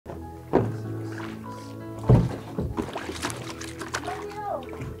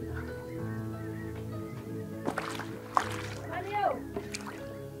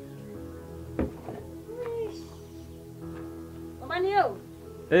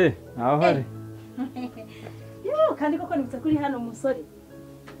naho hari. Yo, kandi koko nibutse kuri hano umusore.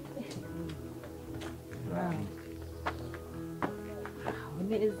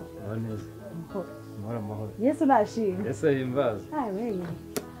 Neza. Mahoro. Yesu nashimye. Yesu himbaza. Wewe.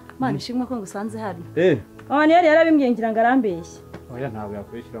 Mana ishimwe ko ngusanze hano. Mama yari yarabimbwiye ngira ngo arambeshye. Oya ntabwo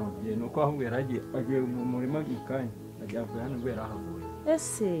yakwishyura mu gihe nuko ahubwo yaragiye agiye mu murima gikanye. Agiye hano ubwo yarahavuye.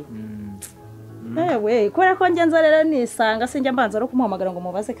 Ese. Ewe, kubera ko ngenza rero nisanga sinjya mbanza no kumuhamagara ngo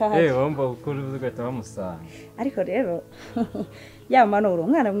mubaze ka hari. Wumva uko uvuze ugahita bamusanga. Ariko rero yamanura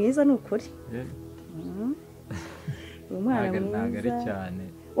umwana mwiza nukuri. Umwana mwiza cyane.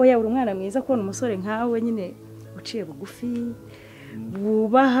 Oya uri umwana mwiza kubona umusore nkawe nyine uciye bugufi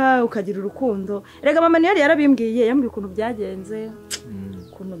wubaha ukagira urukundo. Rega mama yari yarabimbwiye yambwiye ukuntu byagenze.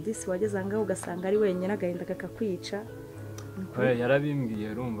 Ukuntu disi wageze angaho ugasanga ari wenyine agahinda kakakwica. Oya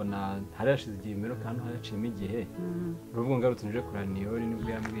yarabimbwiye urumva hari hashize igihe mbere kandi haraciyemo igihe. Urubwo ngarutse nje kuraniyori nibwo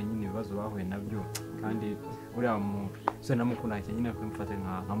yambwiye nyine ibibazo bahuye nabyo kandi uriya mu so namukunda cyane nyine kumufata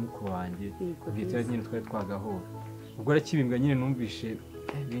nka mukuru wanjye. Bwite nyine twari twagahura. Ubwo arakibimbwa nyine numvishe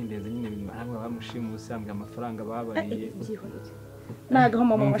bindeze nyine hamwe bamushimuse ambye amafaranga babariye. Nagaho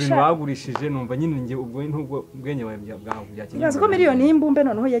mama washaka. Bagurishije numva nyine nge ubwo ntubwo bwenye bwaho byakinye. Yazo ko miliyoni y'imbumbe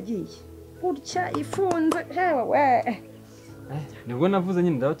noneho yagiye. Urya ifunze hewe we. Nibwo navuze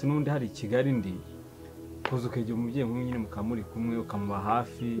nyine ndabati nundi hari Kigali ndi. Kuzukeje umubyeyi nk'umwe nyine mukamuri kumwe ukamuba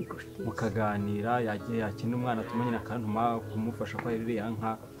hafi mukaganira yagiye yakina umwana tumenye nakantuma kumufasha kwa riri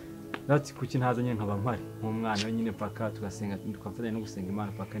yanka. Ndati kuki ntaza nyine nkaba mpari nk'umwana we nyine paka tugasenga tukafatanya no gusenga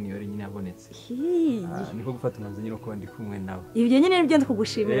Imana paka niyo ari nyine yabonetse. Niko gufata umwanzuro nyine ko ndi kumwe nawe. Ibyo nyine nibyo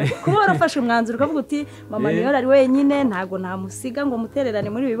ndikugushimira. Kuba warafashe umwanzuro ukavuga uti mama niyo ari wenyine ntago namusiga ngo mutererane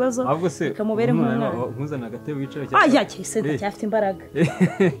muri ibibazo bikamubere nk'umwana. Nkuzana agatebe wicare cyane. Aya cyese ndacyafite imbaraga.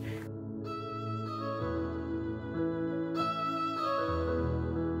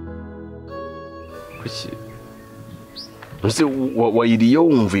 Kuki Nse wayiriye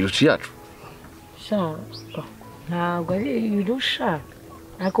wumva iruci yacu? Sha, ntabwo ari irusha.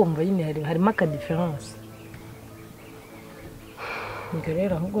 Ariko umva nyine harimo aka difference. Niko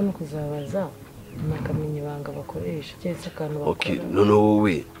rero ahubwo no kuzabaza nakamenya ibanga bakoresha cyese akantu bakora. Okay, none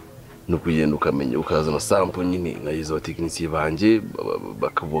wowe no kugenda ukamenya ukazana sample nyine ngayiza abatekinisiye banje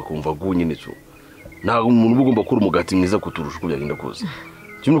bakavuga kumva gu nyine cyo. Ntabwo umuntu ugomba kuri umugati mwiza kuturusha uko byagenda kose.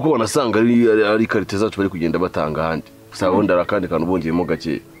 Kimwe ko banasanga ari karite zacu bari kugenda batanga handi. Sawa ndara kandi kantu bongeyemo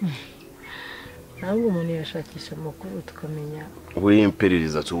gake. Ntabwo umuntu yashakisha amakuru tukamenya. We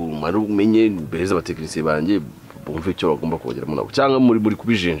imperereza cyo mari umenye beheza abatekinisiye banje bumve icyo bagomba kongeramo nabo cyangwa muri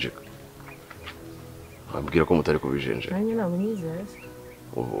kubijenjeka. Ambwira ko mutari kubijenjeka. Nanjye ntabwo nyizera.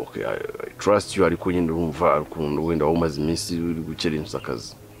 Okay, I trust you ariko nyine urumva arukundo wenda wamaze iminsi uri gukerenza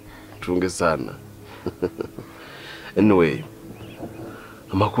akazi. Tunge sana. Anyway,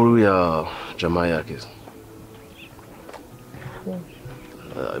 amakuru ya jamaa yake.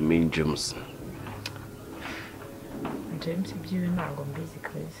 I mean James ibyiwe ntabwo mbizi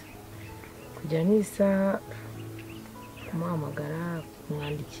kabisa. Kujya nisa kumuhamagara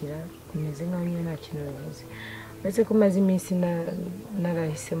kumwandikira kumeze nkaho nyine nta kintu bivuze. Uretse ko maze iminsi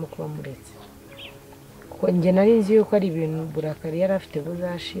narahisemo kuba muretse. Kuko njye nari nzi yuko ari ibintu burakari yari afite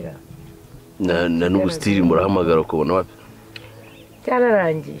buzashira. na n'ubustiri murahamagara ukabona wapi?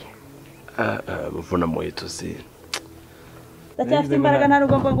 Cyararangiye. Muvuna moyeto se. Ndacyafite imbaraga nta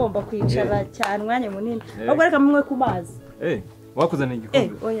ngomba kwicara cyane umwanya munini. Ahubwo reka mumwe ku mazi. Wakuzana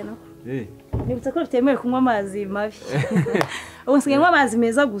igikombe. Oya nako. Nibutse ko bitemewe kunywa amazi mabi. Ubu nsigaye nywa amazi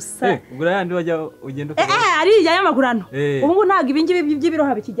meza gusa. Ugura yandi wajya ugenda ari y'amagurano. Ubu ngo ntago ibingibi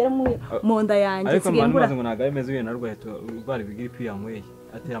by'ibiroha bikigera mu nda yanjye nsigaye ngura. Ariko ngo ntago ameze uye narwaye bari bigira ipi yanyweye.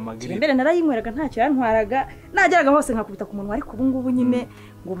 Atera amagiri. Mbere narayinyweraga ntacyo yantwaraga. Nageraga hose nkakubita ku munwa ariko ubu ngubu nyine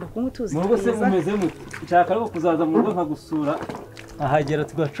ngomba kunywa utuzi. Mu rugo se mumeze muti. Nshaka rero kuzaza mu rugo nkagusura. Ahagera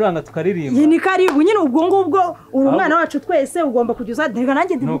tugacuranga tukaririmba. Ni karibu nyine ubwo ngubwo umwana wacu twese ugomba kujya ndega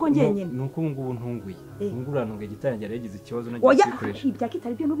nanjye ndi muko ngenyene. Nuko ngubu ntunguye. Nguranunga gitari yagize ikibazo nagikoresha. Ibya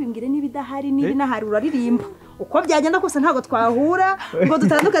kitari byo nubimbwire nibidahari nibi nahari uraririmba. Uko byagenda kose ntago twahura ngo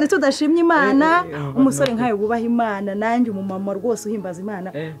dutandukane tudashimye Imana. Umusore nkayo bubaha Imana nanjye umumama rwose uhimbaza Imana.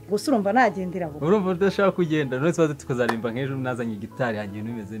 Gusa urumva nagendera aho. Urumva udashaka kugenda none twaze tukazarimba nk'ejo nazanye gitari yanjye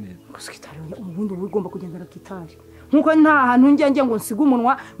nimeze neza. Gusa gitari ubundi ugomba kugendera gitari. Nkuko nta hantu njye ngo nsiga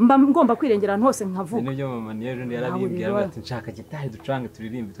umunwa mba ngomba kwirengera ahantu hose nkavuga. Nibyo mama niyejo yarabimbwira ati nshaka gitari ducange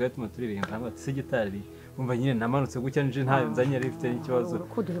turirimbe twa turirimba ntabwo se gitari umva nyine namanutse gucya nje nta nzanye rifite ikibazo.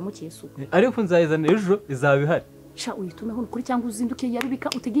 Ko duhemukiye isuku. Ariko nzayizana ejo izaba ihari. sha uyitumeho kuri cyangwa uzinduke yarubika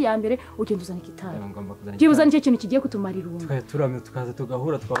utege ya mbere ugenda uzana gitari byibuza nicyo kintu kigiye kutumarira ubu turamye tukaza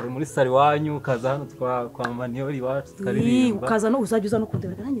tugahura twahura muri sari wanyu ukaza hano kwa maniyori iwacu tukaririmba ukaza no uzajya uza no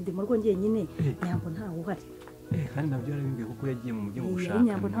kundebera nanjye ndi mu rugo ngenyine Nyambo ntawe uhari kandi nabyo yarabimbwiye kuko yagiye mu mujyi gushaka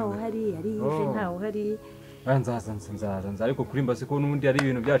Nyambo ntawe uhari arive ntawe uhari nzaza ariko kurimba siko n'ubundi ari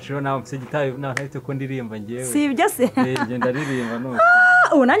ibintu byacu rero nawe mfite gitari ntahite ko ndirimba ngewe si ibyo se ngenda ndirimba no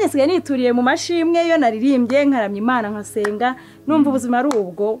ubu nanjye nsigaye nituriye mu mashimwe iyo naririmbye nkaramya Imana nkasenga numva ubuzima ari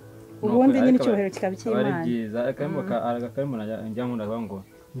ubwo ubundi nyine icyubahiro kikaba cy'Imana ari byiza akarimo njya nkunda ngo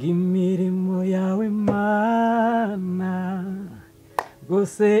imirimo yawe Mana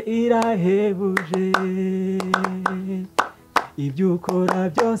rwose irahebuje ibyo ukora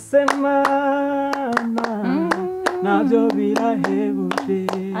byose Mana nabyo birahebuje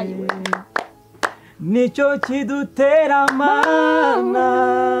nicyo kidutera Mana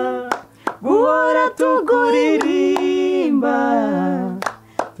guhora tuguririmba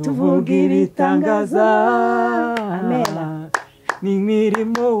tuvuga ibitangaza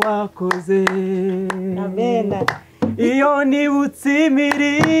n'imirimo wakoze iyo nibutse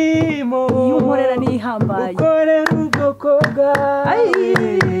imirimo iyo unkorera nihambaye ukorera ubwoko bwawe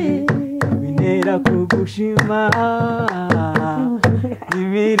bintera kugushima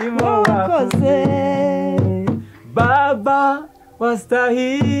imirimo wakoze Baba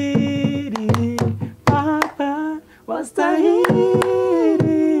wastahili Baba wastahili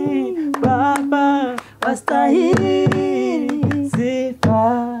Baba wastahili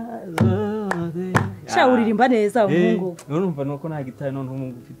sifa zote sha uririmba neza umuhungu urumva nuko nta gitari none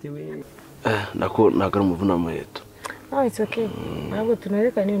umuhungu ufite we nako nagara umuvuna amaheto it's okay ntabwo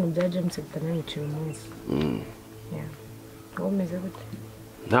tunarekana ibintu bya James bitananyicira umunsi umeze gute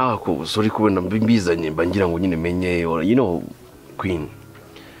nako sorry kubona mbizanye mba ngira ngo nyine menye you know queen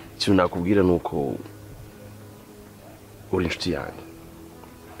cyo nakubwira nuko uri inshuti yanjye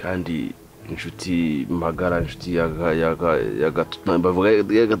kandi inshuti magara inshuti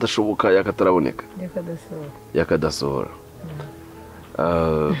yagadashoboka yakataraboneka yakadasohora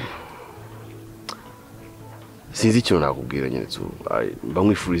sinzi icyo nakubwira nyine mba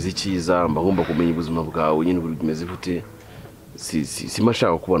nkwifuriza icyiza mba ngomba kumenya ubuzima bwawe nyine buri bimeze gute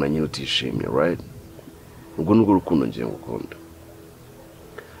simashaka kubona nyine utishimye right ubwo nubwo rukundo ngiye ngukunda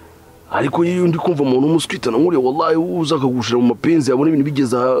ariko iyo ndi kumva umuntu umuswitana nkuriya wallahi uza akagushira mu mapenzi yabona ibintu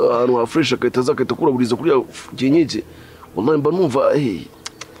bigeze ahantu ha fresh akahita kuraburiza kuri kinyike wallahi mba numva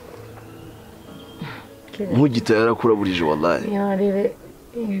nkugita yarakuraburije wallahi yarere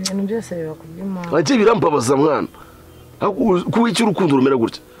ibintu byose bibakubyima ati birambabaza mwana kuba iki urukundo rumera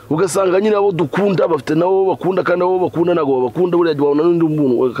gutya ugasanga nyine abo dukunda bafite nabo bakunda kandi abo bakunda nago babakunda buriya babona n'undi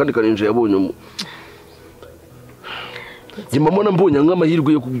muntu kandi kaninje yabonye Jimamona mbonye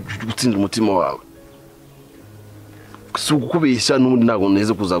nk'amahirwe yo gutsinda umutima wawe si ukubeshya n'undi ntago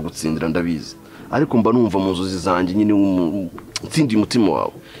neze kuzagutsindira ndabizi ariko mba numva mu nzozi zanjye nyine utsindiye umutima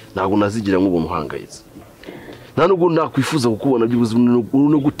wawe ntago nazigira nk'ubuntu uhangayitse nta nubwo nakwifuza kukubona by'ubuzima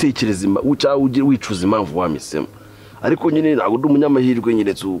no gutekereza wicuza impamvu wamisemo ariko nyine ntago ndi umunyamahirwe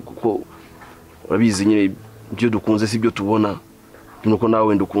nyine kuko urabizi nyine ibyo dukunze si byo tubona nuko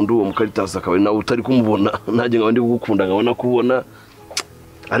nawe ndukunda uwo mukaritasa akaba nawe utari kumubona nanjye nkaba ndi kugukunda nkabona kubona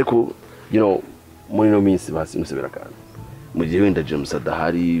ariko muri no minsi basinusebera kandi mu gihe wenda James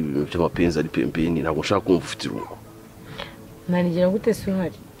adahari by'amapenzi ari pempeni ntabwo nshaka kumva ufite urugo nanigira gute se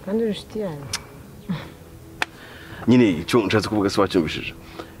uhari kandi urushuti yanjye nyine icyo nshatse kuvuga se wacyumvishije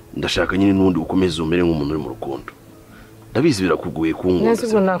ndashaka nyine n'undi ukomeza umere nk'umuntu uri mu rukundo ndabizi birakugoye kunkunda nese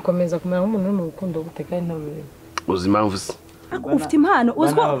ubwo nakomeza kumera nk'umuntu uri mu rukundo gute kandi ntabwo uzi impamvu se ufite impano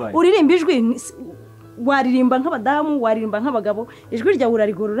uzwo uririmba ijwi waririmba nk'abadamu waririmba nk'abagabo ijwi ryawe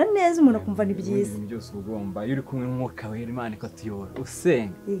urarigorora neza umuntu akumva ni byiza byose ugomba iyo uri kumwe n'umwuka wera Imana ikatuyobora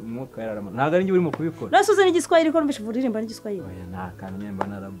usenga umwuka wera aramana ntabwo ari njye urimo kubikora nasuze n'igiswahili ko numvise uririmba n'igiswahili nta kantu nyemba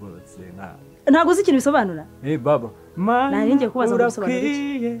naraborotse ntabwo uzi ikintu bisobanura baba nari ngiye kubaza ngo bisobanura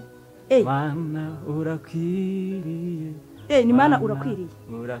iki Mana urakwiriye ni Mana urakwiriye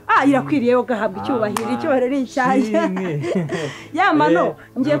irakwiriye yo gahabwa icyubahiro ni icyaje mano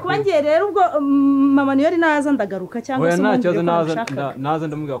ngiye kuba ngiye rero ubwo mama niyo naza ndagaruka cyangwa se naza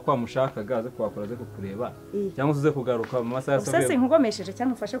ndamubwira ko wamushakaga aze kuhakora aze kukureba cyangwa uze kugaruka mu masaha yasohoye sese nkugomesheje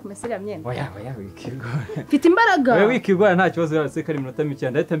cyangwa ufashe kumesera myenda oya wikirwa mfite imbaraga oya wikirwa nta kibazo yarase kari minota mike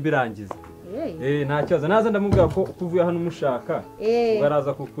ndahita mbirangiza nta kibazo naza ndamubwira ko kuvuye hano umushaka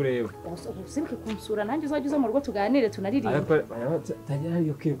baraza kukureba usimke kunsura nanjye uzajya uza mu rugo tuganire tunaririmba ariko tajya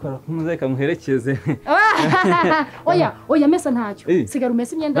yo kwikora kumuzeka muherekeze oya mesa ntacyo sigara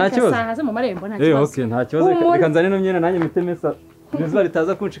umesa imyenda kasahaze mu marembo nta kibazo nta kibazo reka nzane no myenda nanjye mite mesa izuba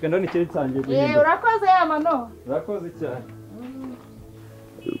ritaza kunshika ndabona ikiri cyangiye guhinduka. Urakoze ya mano. Urakoze cyane.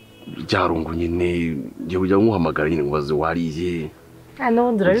 Byarungu nyine ngiye kujya nkuhamagara nyine ngubaze wariye.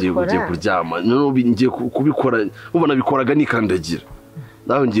 N'ubundi urabikora. Ngiye kuryama. Ngiye kubikora ubu nabikoraga nikandagira.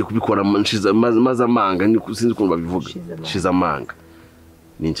 Nawe ngiye kubikora nshiza maze amanga sinzi ukuntu babivuga. Nshiza amanga.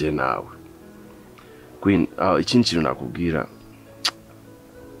 Ninjye nawe. Queen, ikindi kintu nakubwira.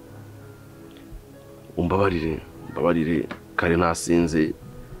 Umbabarire kare nasinze.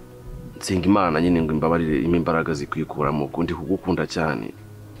 Nsenga Imana nyine ngo imbabarire imbaraga zikwikuramo kundi kugukunda cyane.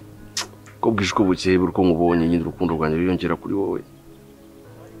 Ko bwije ko bukeye uko nkubonye nyine urukundo rwanjye ruyongera kuri wowe.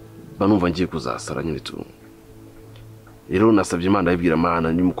 Banumva ngiye kuzasara nyine tu. Rero nasabye Imana yibwira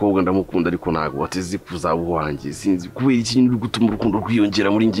Mana ni mukobwa ndamukunda ariko ntago wateze kuzaba uwanjye sinzi kubera iki nyine gutuma urukundo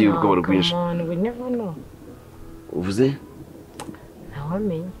rwiyongera muri ngiye ubwo barwinshi. Uvuze?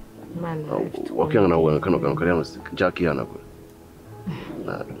 Ntawamenye. Imana Wakanga nawe kano kari hano Jackie yanako.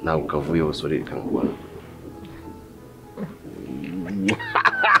 Nawe kavuye usore kanwa.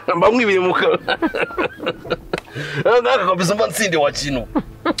 Mbamwibire muka. Ngaka kabisa mbansinde wa kino.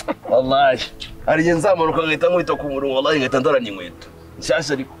 Wallahi. Ari nzamanuka ngahita nkwita ku murongo wallahi ngahita ndarana inkweto.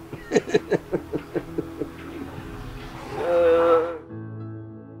 Nshasha ariko.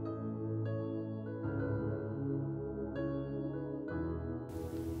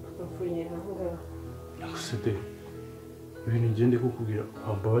 Sede. Ibintu ngende kukubwira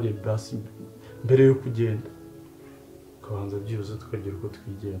ambabariye basi mbere yo kugenda. Kabanza byibuze tukagira uko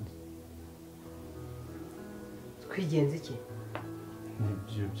twigenza. Twigenza iki?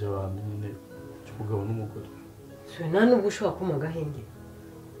 Nibyo by'abantu nyine cy'umugabo n'umugore. Nta nubwo ushobora kuma agahenge.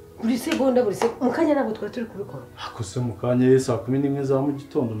 Buri segonda mu kanya ntabwo twari turi kubikora. Ako se mu kanya saa 11 za mu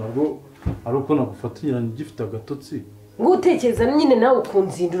gitondo nabwo ari uko nagufatira ngifite agatotsi. Ngo utekereza nyine nawe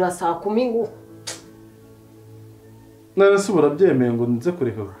ukunzindura saa 10 ngo. Nase urabyemeye ngo nze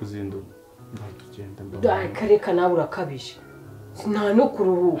kureka kuzindura. Tugenda ndabona. Kareka nawe urakabije. Nta no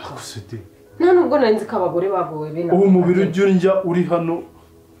kuruhuka. Ako se de. Nta nubwo nanzi ko abagore bagowe bena. Ubu mubiri ujya uri hano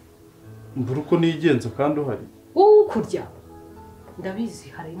mbura uko nigenza kandi uhari. Wowe kurya. Ndabizi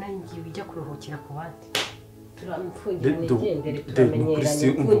hari nangiye ujya kuruhukira ku bandi. Turamfungira negendere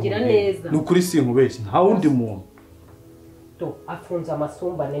turamenyeranye kugira neza. Nukuri sinkubeshye nta wundi muntu. To afunza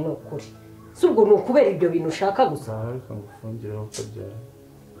amasumbane nukuri. Subwo nukubera ibyo bintu ushaka gusa. Ariko ngufungira ukabyara.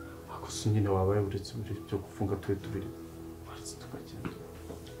 Ako sinyine wabaye uretse byo gufunga tubiri. Baretse tukagenda.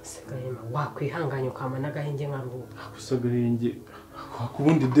 Sigayema wakwihanganya ukama n'agahenge nkaruhuka. Akusagahenge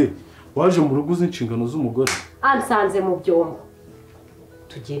akubundi de waje mu rugo z'inshingano z'umugore. Ansanze mu byombo.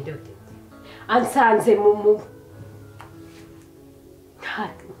 Tugende utete. Ansanze mu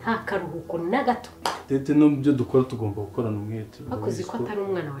nta karuhuko na gato. Tete no byo dukora tugomba gukorana umwete. Akoze ko atari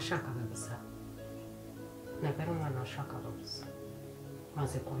umwana washakaga gusa. Nagari umwana washakaga gusa.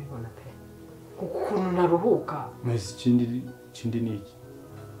 Maze kubibona pe. Kuko naruhuka. Mwese ikindi ni iki?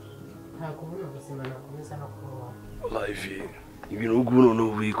 Ntabwo ubona ubuzima nakomeza no kubaho. Live ibintu uguno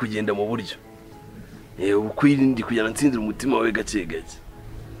no buri kugenda mu buryo. Ukwirindi kujyana ntsindira umutima wawe gake gake.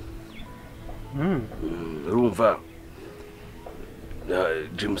 Urumva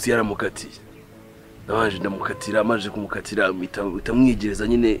James yaramukatiye. Nabanje ndamukatira amaje kumukatira bitamwigereza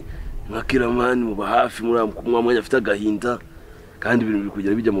nyine nka kiramani mu bahafi muri mwanya afite agahinda kandi ibintu biri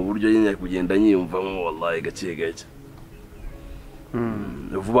kugera bijya mu buryo nyine kugenda nyiyumvamo wallahi gake gake.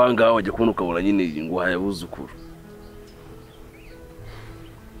 Vuba ngaho wajya kubona ukabona nyine ngo hayabuzukuru.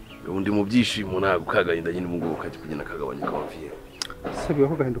 Undi mu byishimo ntago kagahinda nyine mungo ukajya kugenda kagabanya kabaviye. Sabiye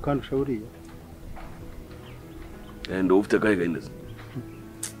ko gahinduka kandi ushawuriye. Ndo ufite gahinda.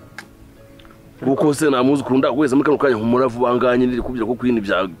 Kuko se namuzukuru ndagweza muri kano kanya nkumura vuba nganye ndiri kubwira ko kwini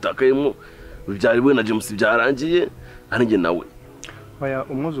byatakayemo byari we na James byarangiye anige nawe. Oya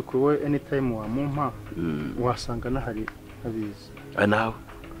umwuzukuru we anytime wamumpa wasanga nahari abizi. Nawe.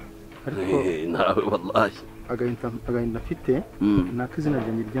 Ariko nawe wallahi. Agahinda afite nakizina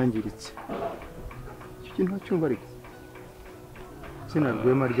ryanjye ryangiritse. Icyo kintu cyumva ariko. Zina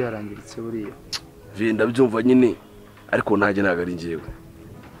rwema ryarangiritse buriya. Venda byumva nyine ariko ntaje nagari njewe.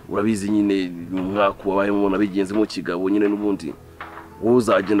 Urabizi nyine umwaka wabayemo nabigenze mu kigabo nyine n'ubundi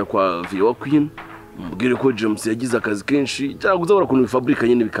uzagenda kwa Vio Queen mbwire ko James yagize akazi kenshi cyangwa uzabura kuntu fabrica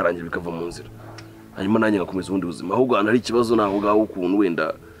nyine bikarangira bikava mu nzira hanyuma nanjye ngakomeza ubundi buzima ahubwo ari ikibazo naho gaho ukuntu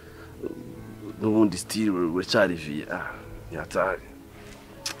wenda n'ubundi still uracyari Vio yatari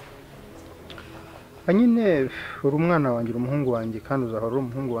anyine uri umwana wanjye umuhungu wanjye kandi uzahora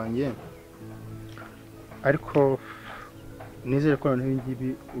umuhungu wanjye ariko nizere ko noneho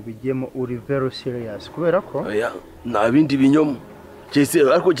ngibi ubigiyemo uri very serious kubera ko nta bindi binyomo cyese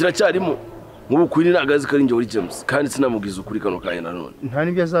ariko kiracyarimo nk'ubu kuri nagazi kari njye uri James kandi sinamubwiza ukuri kano kanya nanone nta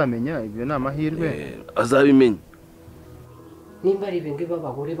nibyo azamenya ibyo ni amahirwe azabimenya nimba ari ibintu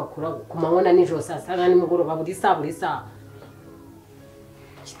b'abagore bakora ku manywa na nijoro saa sita nimugoroba buri saa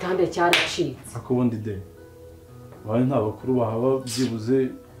kitande cyaracitse akubundi de bari nta bakuru bahaba byibuze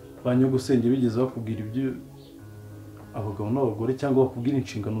banyogusenge bigeze bakubwira ibyo abagabo n'abagore cyangwa bakubwira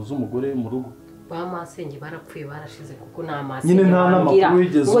inshingano z'umugore mu rugo bamasenge barapfuye barashize kuko nta masenge nyine nta namakuru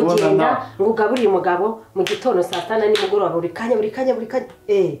wigeze ubona ngo ugaburiye umugabo mu gitondo saa sita nimugoroba buri kanya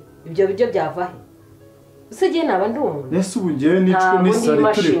ibyo biryo byavahe usigiye naba ndi umuntu ese ubu ngewe nicwe n'isari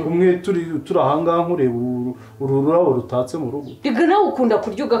turi kumwe turi ahangaha nkureba uru rurabo rutatse mu rugo rega nawe ukunda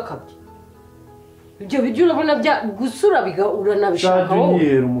kurya ugakabye ibyo biryo urabona gusura uranabishaka wowe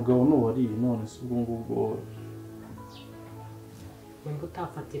cyajya umugabo n'uwariye none si ubwo ngubwo nimba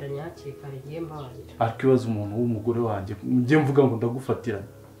utafatiranye hakiri kare ngiye mbabarira ariko ibaza umuntu w'umugore wanjye njye mvuga ngo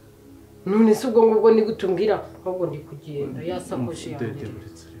ndagufatiranye none si ubwo ngubwo ni gutumbwira ahubwo ndi kugenda ya sakoshi yanjye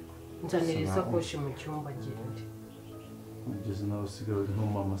nzanira isakoshi mu cyumba agende ugeze nawe usigaye nko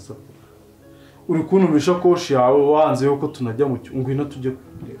mama sapo uri kuntumisha koshi yawe wanze yuko tunajya mu cyumba ngwino tujye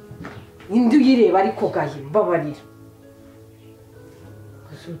kureba indi uyireba ariko gahe mbabarira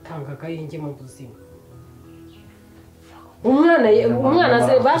uzutanga agahenge mu buzima umwana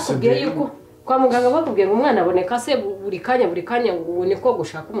se bakubwiye yuko kwa muganga bakubwiye ngo umwana aboneka se buri kanya ngo ubone ko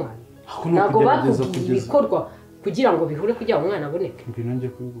gushaka umwana ntabwo bakubwiye ibikorwa kugira ngo bihure kugira ngo umwana aboneke ngwino njye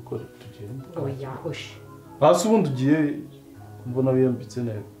kubigukora tugende yahoshe hasi ubundi ugiye mbona wiyambitse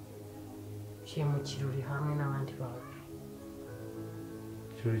neza ugiye mu kirori hamwe n'abandi bantu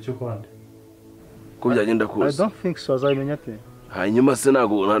ikirori cyo kwande ko byagenda I kose don't think so azabimenya ate hanyuma se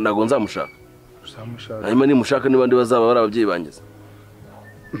ntago nzamushaka hanyuma nimushaka n'abandi bazaba bari ababyeyi bangize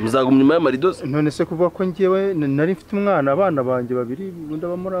muzagumya nyuma y'amarido se none se kuvuga ko ngewe nari mfite umwana abana banjye babiri ubundi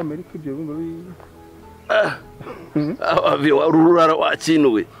aba muri Amerika ibyo bumva ururara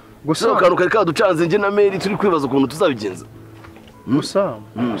wakinuwe gusa akantu kari kaducanze njye na Mary turi kwibaza ukuntu tuzabigenza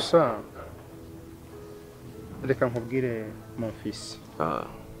gusa reka nkubwire mon fils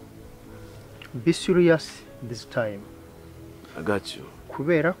be serious this time I got you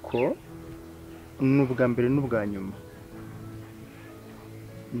kubera ko n'ubwa mbere n'ubwa nyuma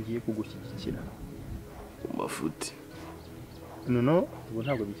ngiye kugushyigikira mafuti no ubu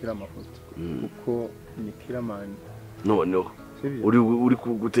ntabwo bikira amafoto kuko ni kiramani noneho uri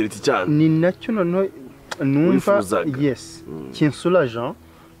kugutereta cyane ni nacyo noneho numva yes kinsura Jean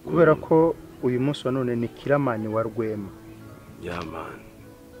kubera ko uyu munsi wa none ni kiramani wa Rwema man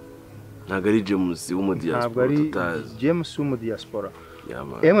ntabwo ari James w'umudiaspora tutazi James w'umudiaspora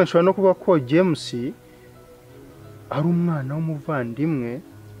emwe nshobora no kuvuga ko James ari umwana w'umuvandimwe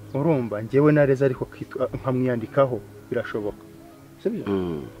urumva ngewe nareza ariko nkamwiyandikaho birashoboka sibyo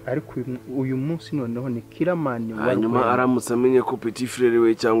ariko uyu munsi noneho ni kiramani wa hanyuma aramutse amenye ko petit frère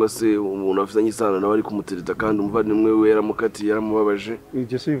we cyangwa se umuntu afitanye isano nawe ari kumutereta kandi umuvandimwe we yaramukatiye yaramubabaje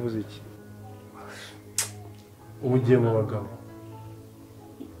ibyo se bivuze iki ubugiye mu bagabo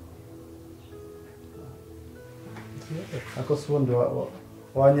ako subundi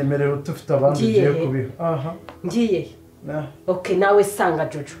wanyemerera utufite abandi ugiye kubiha aha ngiye okay nawe sanga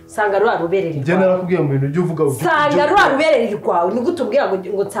Jojo sanga ruberere njye narakubwiye mu bintu byo uvuga sanga ruberere kwawe ni gutubwira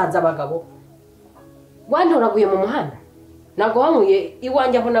ngo nsanze abagabo wantoraguye mu muhanda nago wamuye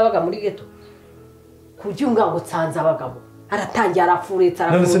iwanjye aho nabaga muri ghetto kubyunga ngo nsanze abagabo aratangiye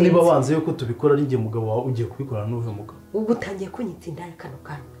arafuretsa none se niba wanze yuko tubikora ari ngiye mugabo wawe ugiye kubikora n'uve mugabo ubwo utangiye kunyita indaya kano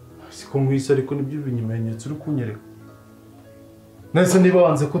kanya siko ngwise ariko nibyo bimenyetso uri kunyereka none se niba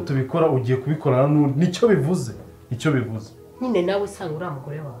wanze ko tubikora ugiye kubikorana n'undi nicyo bivuze icyo bivuze nyine nawe usanga uri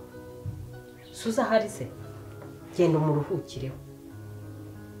umugore wawe suza hari se genda umuruhukireho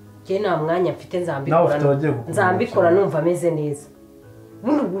njye nta mwanya mfite nzambikora numva ameze neza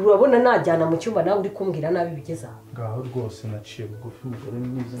ubundi urabona najyana mu cyumba nawe uri kumbwira nabi bigeze aho ngaho rwose naciye bugufi umugore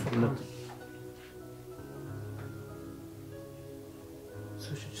mwiza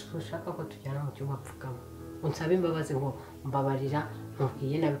ushaka ko tujyana mu cyumba pfukama unsabe imbabazi ngo mbabarira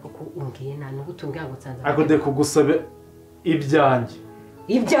nkubwiye nabi kuko umbwiye nabi n'ugutungira ngo nsanze agode kugusabe ibyanjye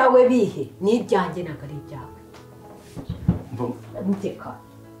ibyawe bihe ni ibyanjye ntabwo ari ibyawe muteka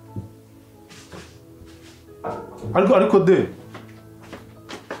ariko de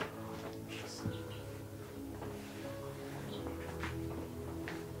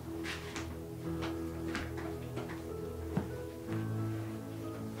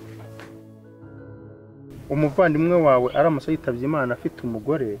umuvandimwe wawe aramutse yitabye Imana afite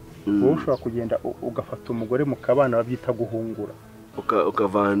umugore wowe ushobora kugenda ugafata umugore mu kabana babyita guhungura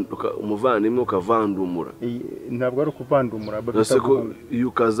umuvandimwe ukavandumura ntabwo ari ukuvandumura ese ko iyo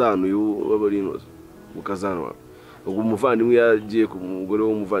ukazana uyu wabari inoze ukazana ubwo umuvandimwe yagiye ku mugore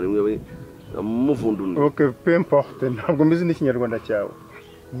w'umuvandimwe amuvunduna okay peu importe ntabwo mbizi n'ikinyarwanda cyawe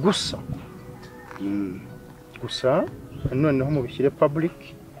gusa noneho mubishyire public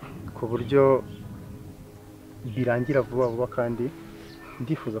ku buryo birangira vuba kandi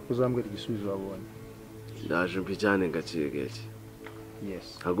ndifuza kuzambwira igisubizo wabonye ndaje mbi cyane gakegeke yes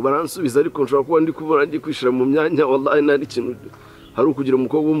ntabwo baransubiza ariko nshobora kuba ndi kubona ndi kwishira mu myanya wallahi nari kintu hari ukugira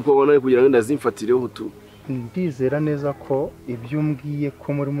umukobwa nawe kugira ngo ndazimfatireho tu ndizera neza ko ibyo umbwiye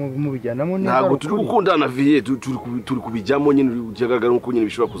ko muri mubijyanamo neza ntabwo turi gukundana vie turi kubijyamo nyine ujagaragara nko nyine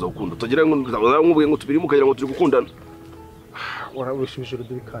bishobora kuza gukunda utagira ngo nkubwiye ngo tubiri mukagira ngo turi gukundana warabishije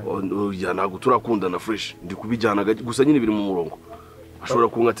rudubikanye ya ntabwo turakundana fresh ndi kubijyana gusa nyine biri mu murongo ashobora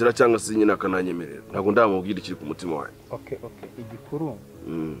kunkatira cyangwa se nyine akananyemerera ntabwo ndamubwira ikiri ku mutima wawe okay igikuru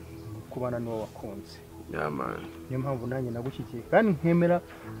kubana n'uwo wakunze yamana niyo mpamvu nanjye nagushyigikiye kandi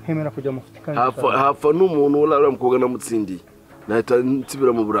nkemera kujya mufite kandi hafa n'umuntu urara mukobwa namutsindiye nahita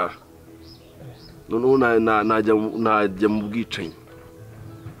nsibira mu burara noneho najya mu bwicanyi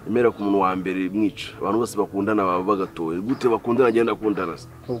imera ku muntu wa mbere mwica abantu bose bakundana baba bagatoye gute bakundana agenda akundana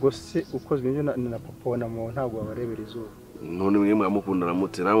ubwo se ukozwe ibyo na papa na mama ntabwo babarebera izuba none mwe mwamukundana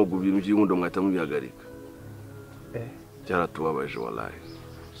mute namwe ubwo ibintu by'ingundo mwahita mubihagarika byaratubabaje wallahi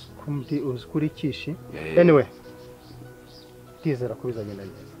kumdi uzikurikishi anyway kizera ko bizagenda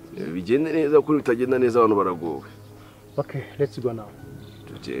neza bigende neza kuri bitagenda neza abantu baragowe okay let's go now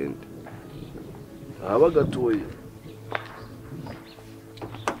tugende abagatoye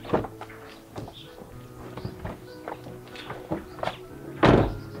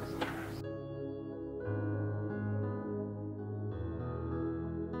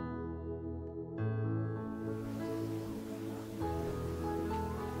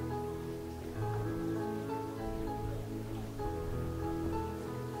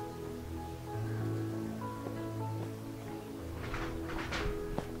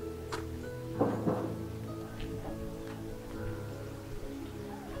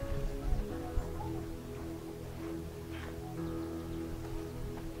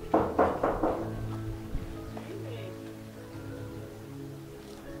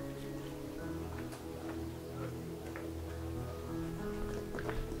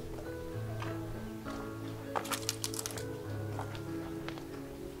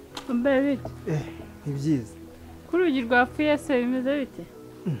Mbere ni byiza kuri urugi rwapfuye se bimeze bite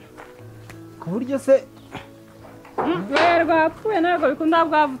ku buryo se rwapfuye ntabwo bikunda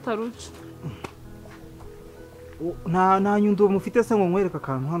bwavuta ruca nta nyundo mufite se ngo nkwereke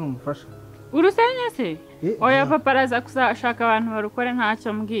akantu hano umufasha urusenye se oya papa araza kuzashaka abantu barukore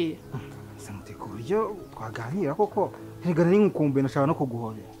ntacyo mbwira se muti ku buryo twaganira koko ntigana n'inkumbuye nashaka no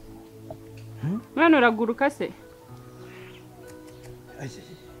kuguhobera mwana uraguruka se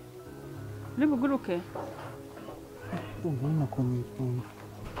Libuguruke. Ubona ko mwikunda.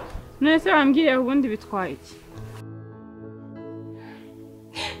 Nese wambwiye ubundi bitwaye iki?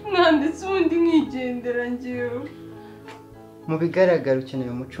 Mwanditse ubundi nkigendera ngiye. Mu bigaragara ukeneye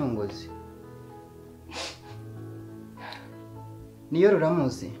umucunguzi. Niyo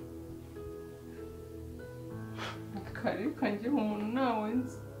ruramuzi. Kare kanje umuntu nawe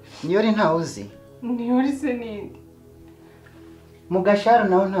nzi. Niyo ri ntawuzi. Niyo ri se ninde? Mugasharo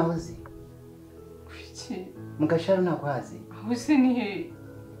nawe ntawuzi. Kuki? Mugasharo ntakwazi. Aho se ni he?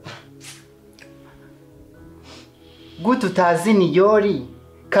 Gutu utazi Niyori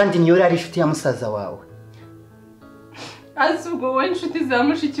kandi Niyori ari inshuti ya musaza wawe. Azubwo wowe inshuti za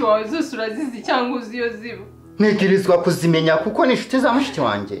mushiki wawe zose urazizi cyangwa uzi iyo ziba? Ntegerezwa kuzimenya kuko ni inshuti za mushiki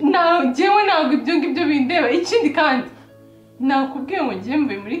wanjye. Njyewe ntabwo ibyo ngibyo bindeba. Ikindi kandi nakubwiye ngo ngiye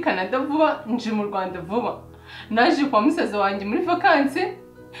mvuye muri Canada vuba nje mu Rwanda vuba. Naje kwa musaza wanjye muri vacances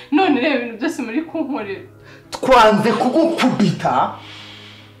none reba ibintu byose muri kunkorera. Twanze kugukubita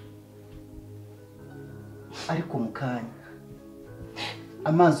ariko mukanya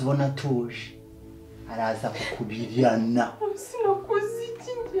amazi ubona atuje araza kukubirana. Sinakoze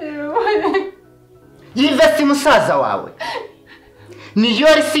iki ngewe? Yive si musaza wawe. Niyo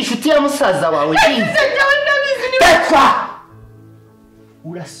ari si inshuti ya musaza wawe. Tekwa!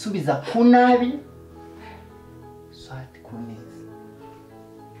 Urasubiza ku nabi swati ku neza.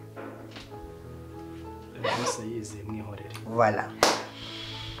 Bose yize mwihorere. Voilà.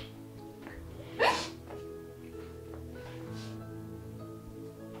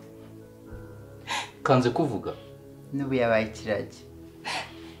 Kanze kuvuga Nubu yabaye ikiragi.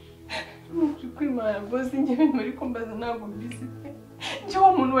 Kwimara boss ngewe muri kumbaza ntabwo mbizi. Njye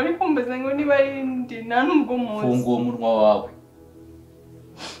umuntu wari kumbaza ngo niba ari ndi nta nubwo muzi. funga uwo munwa wawe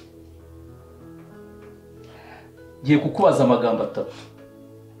ngiye kukubaza amagambo 3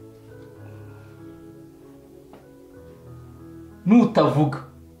 nutavuga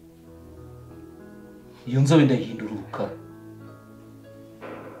iyo nzobe ndahindura urukara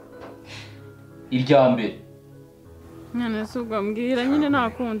irya mbere none se ubwo mbwira nyine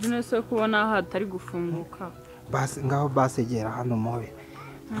nakunze nese kubona hatari gufunguka basi ngaho basegera hano mobe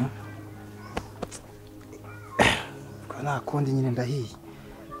ko nakundi nyine ndahiye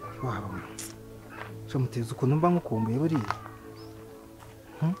waba cyo muteze ukuntu mba nkukumbuye buriya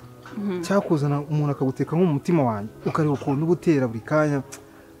cyakuzana umuntu akaguteka nko mu mutima wanjye ukareba ukuntu ubutera buri kanya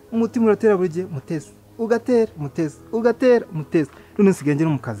umutima uratera buri gihe muteze ugatera muteze ugatera muteze none nsigaye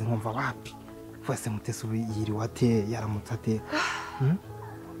no mu kazi nkumva wapi wese muteze ubu yiriwe ateye yaramutse ateye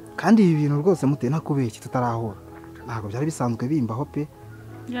kandi ibi bintu rwose muteye nakubeshye tutarahura ntabwo byari bisanzwe bimbaho pe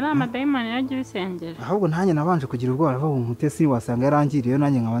yari amadayimani yagiye bisengera ahubwo nanjye nabanje kugira ubwoba bavuga umutesi wasanga yarangiriye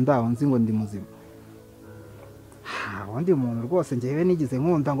nanjye nkaba ndaho nzi ngo ndi muzima undi muntu rwose njyewe nigize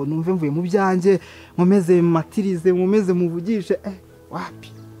nkunda ngo numve mvuye mu byanjye nkomeze matirize nkomeze muvugishe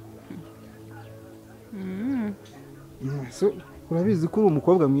wapi urabizi ko uri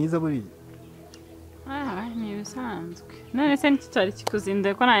umukobwa mwiza buriya ni ibisanzwe none se n'iki cyari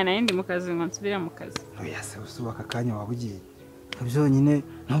kikuzinduye ko nawe nayindi mu kazi ngo nsubire mu kazi oya se usuba aka kanya waba ugiye byonyine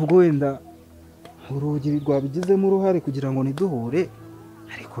nubwo wenda urugi rwabigizemo uruhare kugira ngo ntiduhure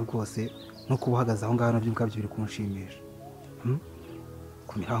ariko rwose no kuba uhagaze aho ngaho nabyo ubwabyo biri kunshimisha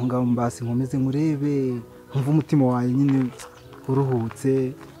kumira aho ngaho mbasi nkomeze nkurebe nkumva umutima wawe nyine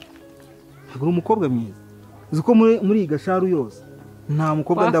uruhutse uri umukobwa mwiza uzi ko muri iyi gasharu yose nta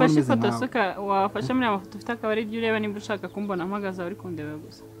mukobwa ndabona umeze nkawe wafashe muri amafoto ufite akaba ari ibyo ureba nimba ushaka kumbona mpagaze uri kundeba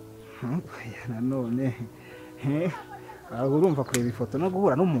gusa nanone aho urumva kureba ifoto no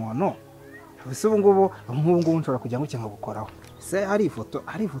guhura n'umuntu ese ubu ngubu nshobora kujya ngo cyangwa gukoraho se ari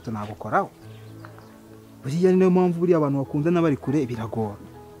ifoto nagukoraho buriya niyo mpamvu buriya abantu bakundana bari kure biragora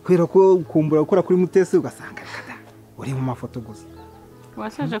kubera ko ukumbura gukora kuri mutesi ugasanga uri mu mafoto gusa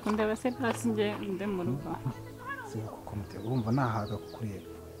wasaje kundeba se pasi nge nde mu rugo si kuko mutego urumva nahaga kukureba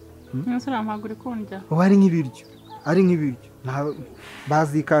nese urampaga uri kundya ari nk'ibiryo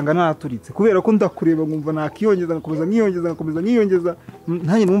bazikanga naturitse kubera ko ndakureba nkumva nakiyongeza ngakomeza nkiyongeza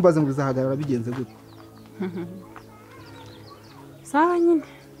nanjye numbaze ngo bizahagarara bigenze gute sawa nyine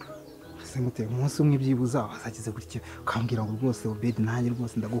se mutego umunsi umwe byibuza wazagize gutya ukambwira ngo rwose Obedi nanjye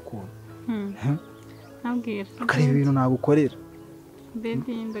rwose ndagukunda nabwira ukareba ibintu nagukorera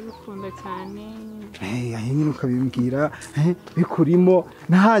Obedi ndagukunda cyane nyine ukabimbwira bikurimo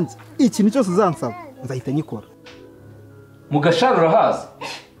nanjye ikintu cyose uzansaba nzahita nyikora mu gasharu urahazi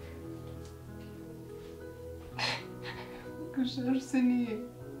gasharu se niye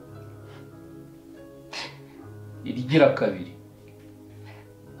irigira kabiri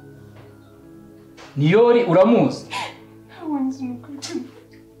niyori uramuzi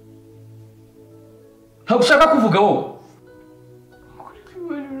ntabwo ushaka kuvuga wowe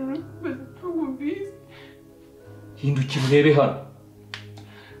hindukira urebe hano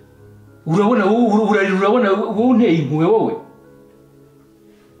urabona wowe unteye impuhwe wowe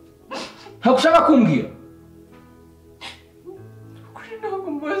ntabwo ushaka kumbwira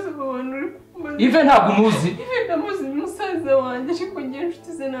ive ntabwo umuzi ive ndamuzi ni musaza wanjye ariko ngira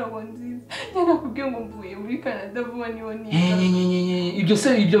inshuti ze ntabwo nziza njye nakubwiye ngo mvuye muri Canada vuba niho niga ibyo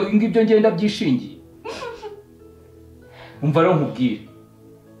se ibyo ngibyo ngenda byishingiye umva rero nkubwire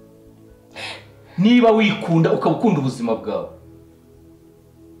niba wikunda ukaba ukunda ubuzima bwawe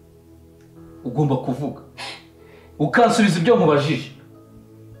ugomba kuvuga ukansubiza ibyo nkubajije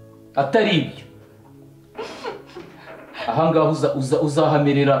atari ibyo ahangaha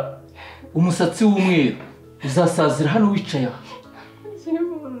uzahamerera umusatsi w'umweru uzasazira hano wicaye aha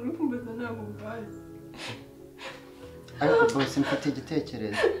ariko bose mfite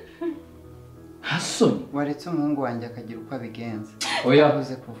igitekerezo hasoni waretse umuhungu wanjye akagira uko abigenza oya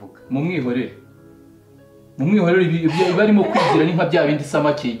yabuze kuvuga mumwihorere barimo kwigira ni nka bya bindi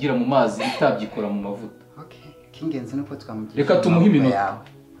samake yigira mu mazi itabyikora mu mavuta k'ingenzi nuko twamugira reka tumuhe iminota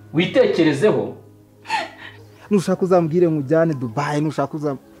witekerezeho nushaka uzambwire nkujyane Dubai nushaka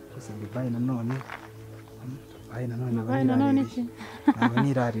Dubai nanone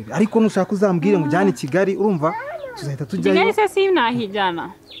nirarire ariko nushaka uzambwire nkujyane i Kigali urumva tuzahita tujyayo Kigali se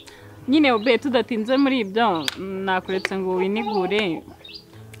sinahijyana nyine Obedi tudatinze muri ibyo nakuretse ngo winigure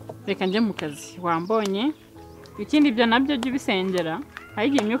reka njye mu kazi wambonye ikindi ibyo nabyo jya ubisengera hari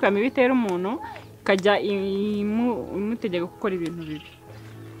igihe imyuka mibi itera umuntu ikajya imutegeka gukora ibintu bibi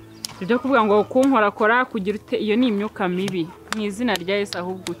ibyo kuvuga ngo kunkorakora kugira iyo ni imyuka mibi mu izina rya Yesu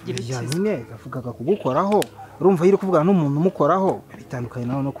ahubwo ugira ikiza nyine gavugaga kugukoraho urumva yiri kuvugana n'umuntu umukoraho bitandukanye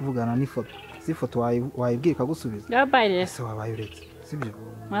nawe no kuvugana n'ifoto ifoto wayibwira ikagusubiza yabaye ese wabaye uretse sibyo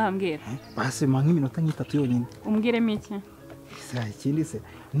mwambwira basi nk'iminota nk'itatu yonyine umbwiremo iki ikindi se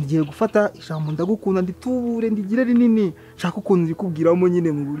ngiye gufata ijambo ndagukunda nditubure ndigire rinini nshaka ukuntu ndikubwiramo nyine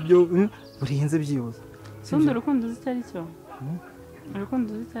mu buryo burenze byibuze sundi urukundo uzi icyo ari cyo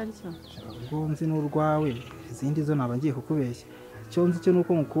urukundo uzi icyo ari cyo ubwo nzi n'urwawe izindi zo naba ngiye kukubeshya icyo nzi cyo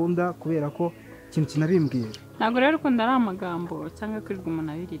nuko ngukunda kubera ko ikintu kinabimbwira ntabwo rero urukundo ari amagambo cyangwa kwirirwa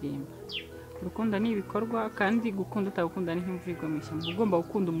umuntu abiririmba urukundo ni ibikorwa kandi gukunda utagukunda ni nk'imvura igwa mu ishyamba ugomba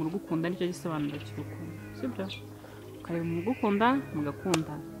gukunda umuntu ugukunda nicyo gisobanuro cy'urukundo sibyo ukareba umuntu ugukunda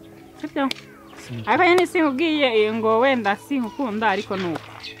mugakunda sibyo ariko nyine sinkubwiye ngo wenda sinkukunda ariko ni uko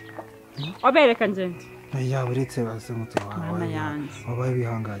obereka ngende ya uretse base muto wawe wabaye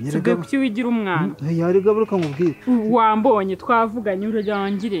bihanganye rega kuki wigira umwana ya rega buruka nkubwire wambonye twavuganye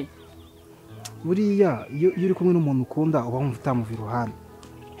urajyangire buriya iyo uri kumwe n'umuntu ukunda uba wumva utamuva iruhande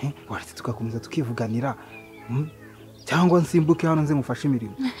waretse tugakomeza tukivuganira cyangwa nsimbuke hano nze mufashe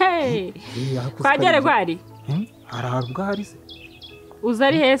imirimo twagere rwari hari ahantu bwahari se uza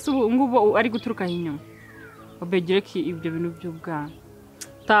ari hese ubu ngubu ari guturuka inyuma ubegere ko ibyo bintu by'ubwana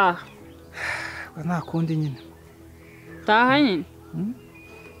taha nta kundi nyine taha nyine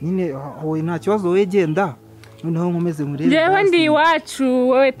nyine wowe nta kibazo wowe genda noneho nkomeze murebe njyewe ndi iwacu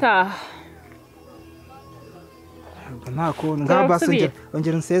wowe taha nta kundi ngaho basi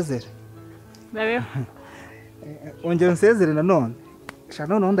ongera unsezere ongera unsezere nanone sha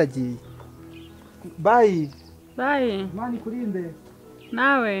noneho ndagiye bayi bayi mani kurinde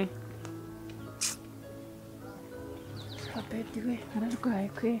nawe abedi we ararwaye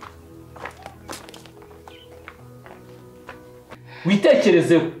kwe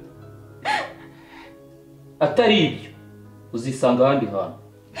witekerezeho atari ibyo uzisanga ahandi hantu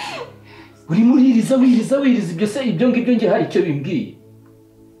urimo wiriza ibyo se ibyo ngibyo nge hari icyo bimbwiye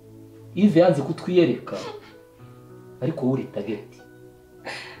Yves yanze kutwiyereka ariko wowe uri tageti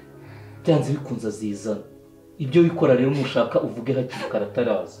byanze bikunze azizana ibyo wikora rero mushaka uvuge hakiri kare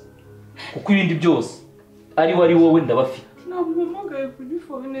ataraza kuko ibindi byose ari wowe ndabafite namuhamagaye kuri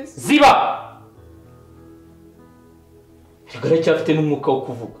phone ziba kigara cyafite n'umwuka wo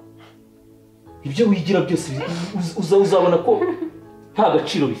kuvuga ibyo wigira byose uzabona ko nta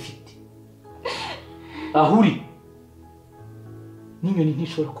gaciro bifite ahuri n'inyoni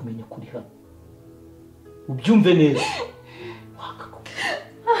ntishobora kumenya kuri hano ubyumve neza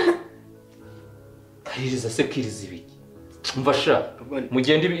kaririza se kiriza ibiki umva sha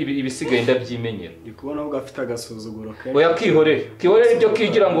mugende ibisigaye ndabyimenyera ndi kubona ko afite agasuzuguro ke oya kihorere ibyo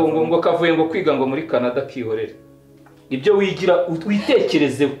kigira ngo kavuye ngo kwiga ngo muri Canada kihorere ibyo wigira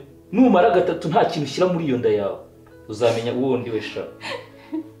witekerezeho numara gatatu nta kintu ushyira muri iyo nda yawe uzamenya uwo ndi we sha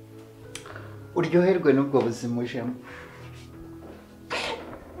uryoherwe n'ubwo buzima ujemo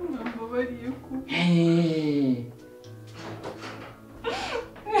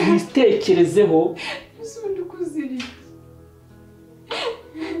witekerezeho usundi kuziri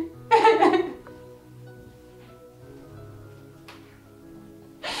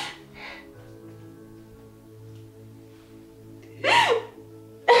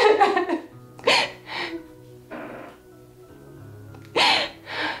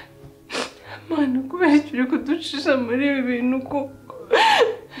Mano, kubera icyo uri kuducisha muri ibi bintu koko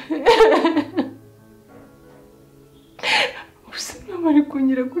ubusa ntabwo ari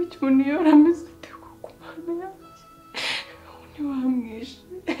kunyira gutyo niyo rame